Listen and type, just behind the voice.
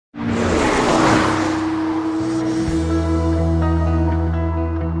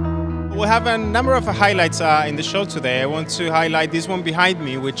have a number of highlights in the show today. I want to highlight this one behind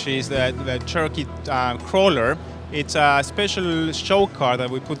me, which is the Cherokee Crawler. It's a special show car that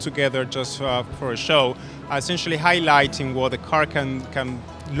we put together just for a show, essentially highlighting what the car can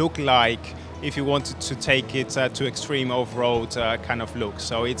look like if you wanted to take it to extreme off-road kind of look.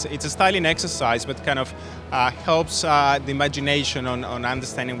 So it's a styling exercise, but kind of helps the imagination on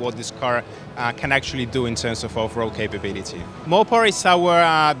understanding what this car can actually do in terms of off-road capability. Mopar is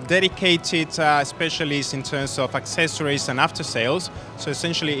our dedicated specialist in terms of accessories and after-sales. So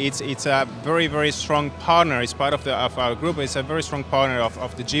essentially it's a very, very strong partner. It's part of our group. It's a very strong partner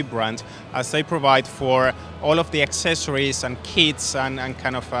of the Jeep brand, as they provide for all of the accessories and kits and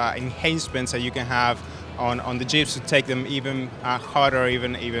kind of enhancements that you can have on the Jeeps to take them even harder,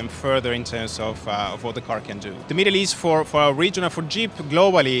 even further in terms of what the car can do. The Middle East for our region and for Jeep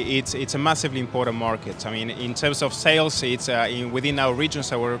globally, it's a massively important market. I mean, in terms of sales, it's within our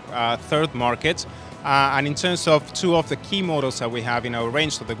regions our third market. And in terms of two of the key models that we have in our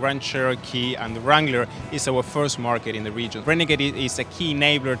range, so the Grand Cherokee and the Wrangler, is our first market in the region. Renegade is a key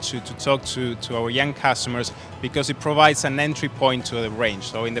enabler to talk to our young customers because it provides an entry point to the range.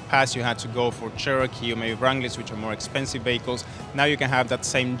 So in the past you had to go for Cherokee or maybe Wranglers, which are more expensive vehicles. Now you can have that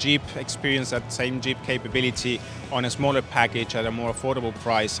same Jeep experience, that same Jeep capability on a smaller package at a more affordable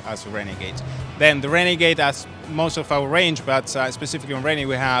price as a Renegade. Then the Renegade has most of our range, but specifically on Renegade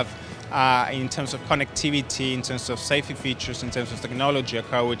we have in terms of connectivity, in terms of safety features, in terms of technology, a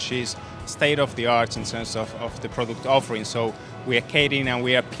car which is state-of-the-art in terms of the product offering. So we are catering and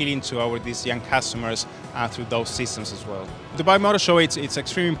we are appealing to these young customers through those systems as well. Dubai Motor Show, it's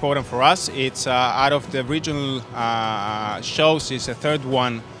extremely important for us. It's out of the regional shows, it's the third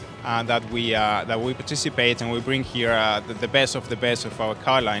one that we participate, and we bring here the best of our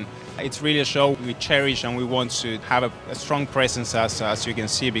car line. It's really a show we cherish, and we want to have a strong presence, as you can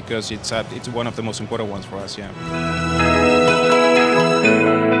see, because it's one of the most important ones for us. Yeah.